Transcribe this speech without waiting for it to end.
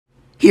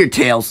Here,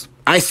 Tails.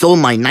 I sold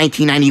my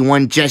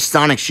 1991 Jet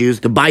Sonic shoes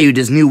to buy you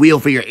this new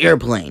wheel for your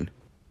airplane.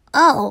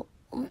 Oh,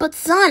 but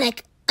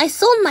Sonic, I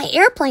sold my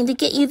airplane to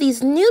get you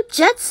these new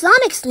Jet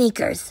Sonic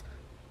sneakers.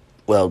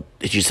 Well,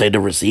 did you say the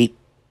receipt?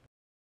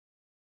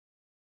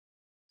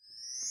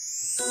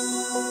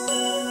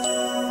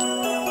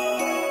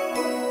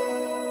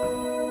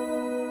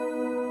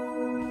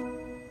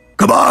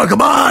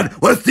 Come on!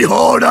 What's the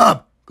hold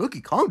up? Cookie,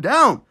 calm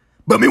down.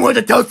 But me want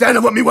to tell Santa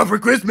what me want for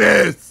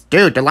Christmas.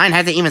 Dude, the line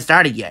hasn't even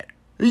started yet.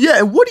 Yeah,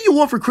 and what do you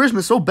want for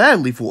Christmas so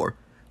badly for?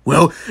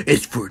 Well,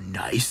 it's for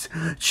nice,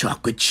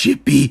 chocolate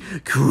chippy,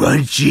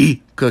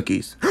 crunchy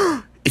cookies.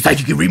 It's like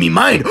you can read me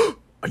mind.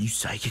 Are you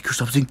psychic or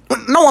something?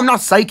 No, I'm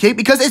not psychic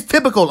because it's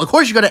typical. Of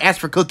course you're gonna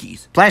ask for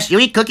cookies. Plush, you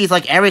eat cookies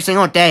like every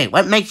single day.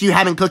 What makes you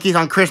having cookies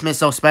on Christmas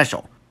so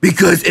special?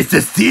 Because it's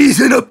the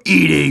season of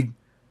eating.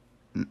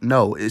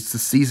 No, it's the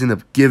season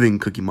of giving,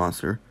 Cookie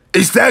Monster.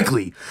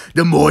 Exactly.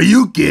 The more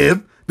you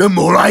give, the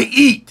more I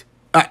eat.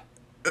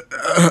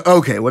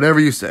 Okay, whatever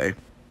you say.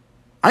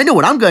 I know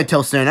what I'm gonna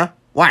tell Santa.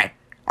 Why?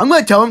 I'm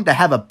gonna tell him to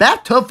have a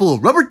bathtub full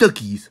of rubber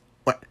duckies.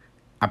 What?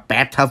 A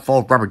bathtub full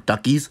of rubber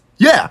duckies?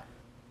 Yeah.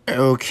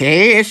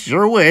 Okay, it's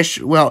your wish.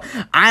 Well,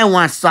 I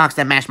want socks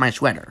that match my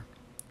sweater.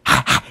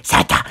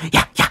 Santa,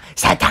 yeah,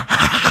 Santa.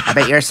 I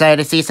bet you're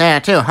excited to see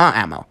Santa too, huh,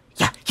 Ammo?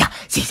 Yeah,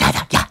 see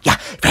Santa, yeah,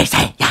 very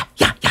excited, yeah,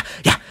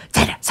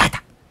 Santa.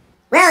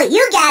 Well,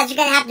 you guys are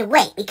gonna have to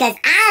wait because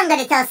I'm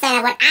gonna tell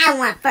Santa what I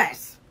want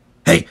first.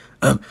 Hey,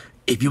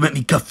 if you let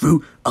me cut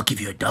through, I'll give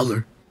you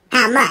 $1.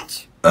 How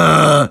much?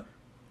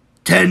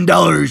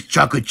 $10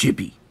 chocolate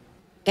chippy.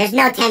 There's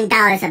no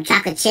 $10 of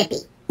chocolate chippy.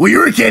 Well,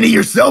 you're a candy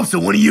yourself, so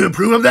wouldn't you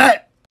approve of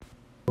that?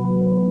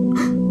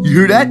 You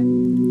hear that?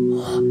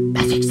 Oh,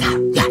 magic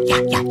sound. Yeah.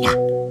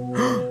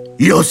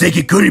 You don't think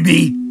it could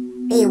be?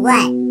 Be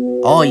what?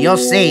 Oh, you'll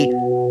see.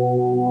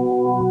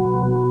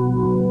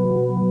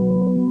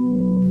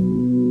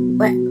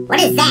 What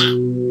is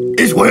that?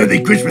 It's one of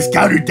the Christmas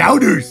counter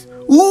downers.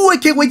 Ooh, I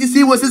can't wait to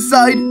see what's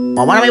inside.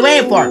 Well, what are we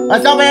waiting for?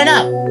 Let's open it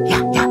up.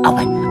 Yeah,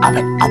 open.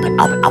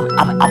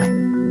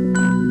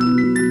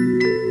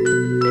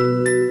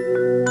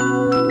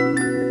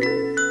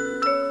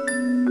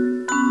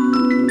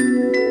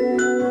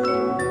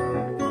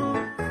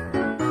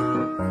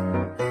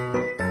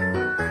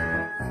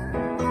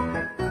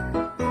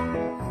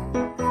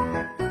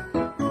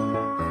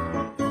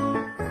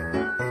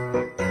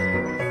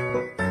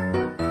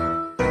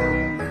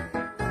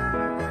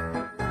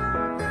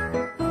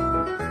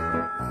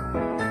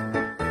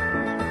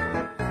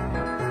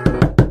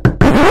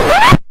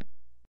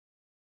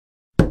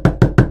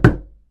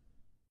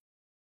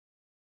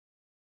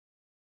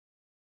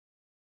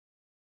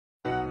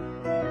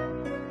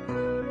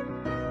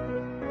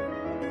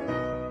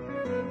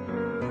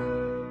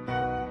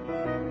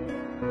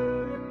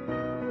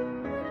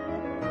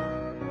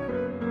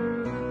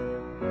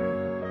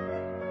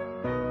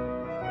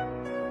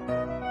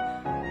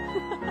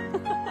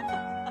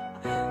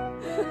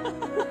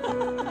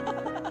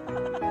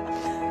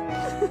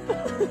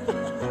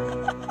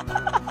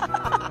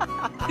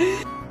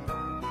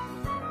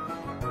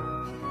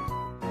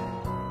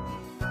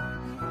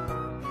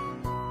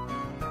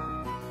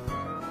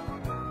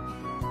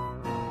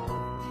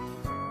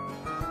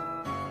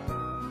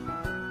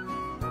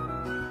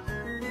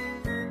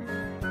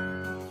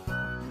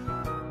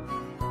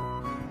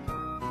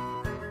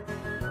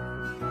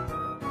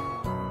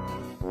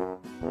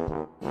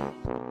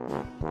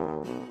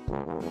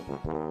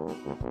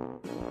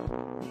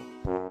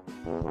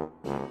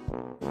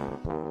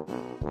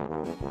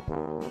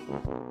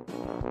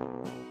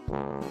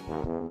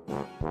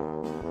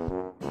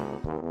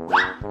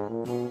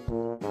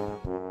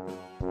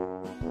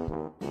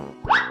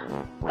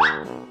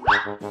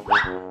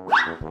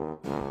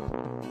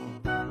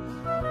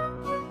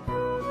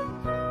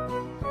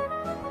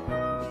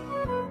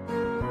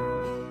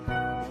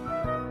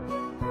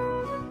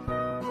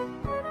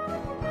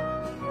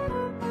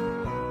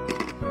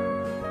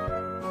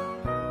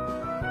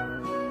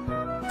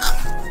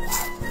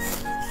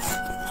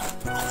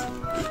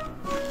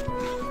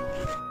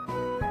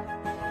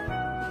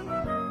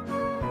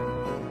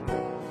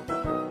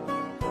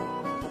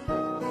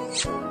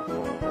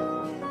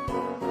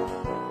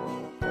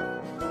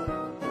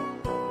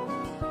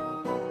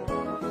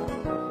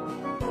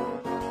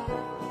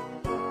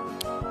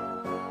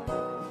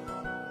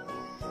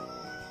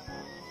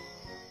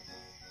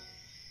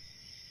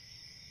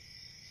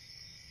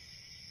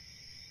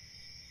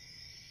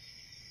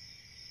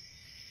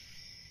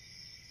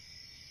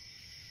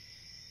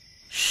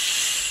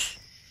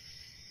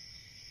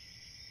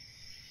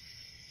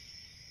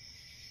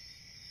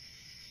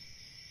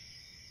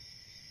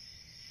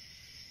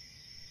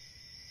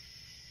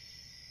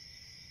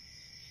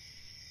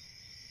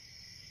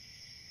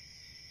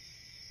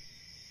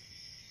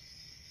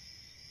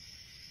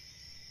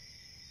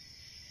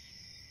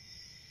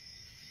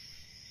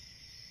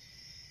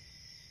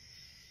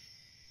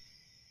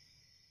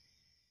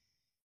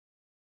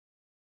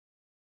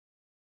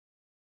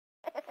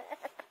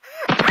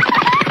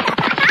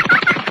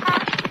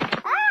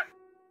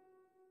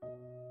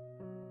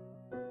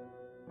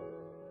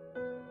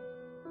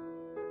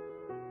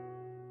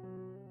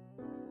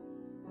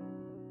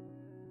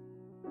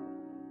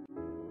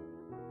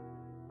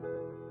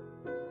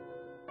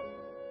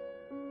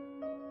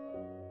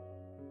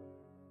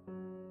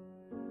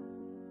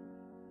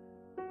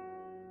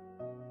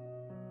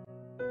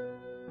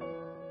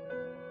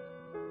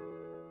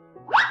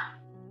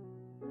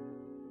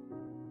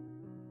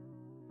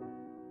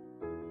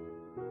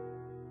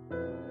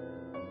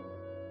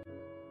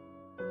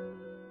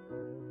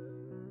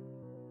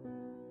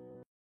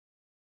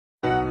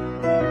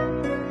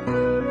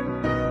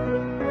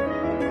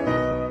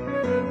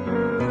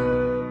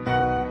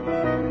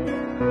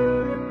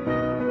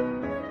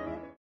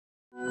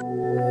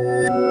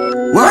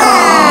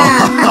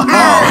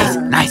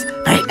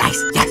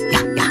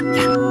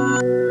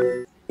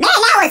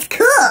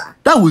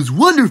 was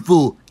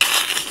wonderful.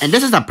 And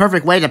this is a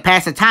perfect way to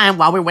pass the time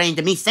while we're waiting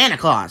to meet Santa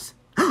Claus.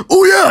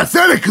 Oh yeah,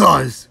 Santa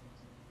Claus!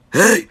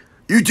 Hey,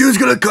 you two's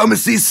gonna come and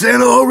see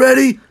Santa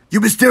already?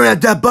 You've been staring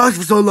at that box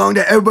for so long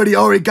that everybody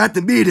already got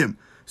to meet him.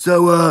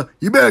 So,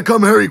 you better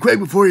come hurry quick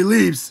before he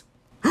leaves.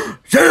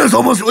 Santa's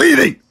almost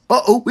leaving!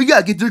 Uh-oh, we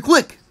gotta get there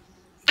quick.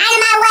 Out of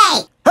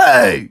my way!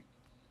 Hey!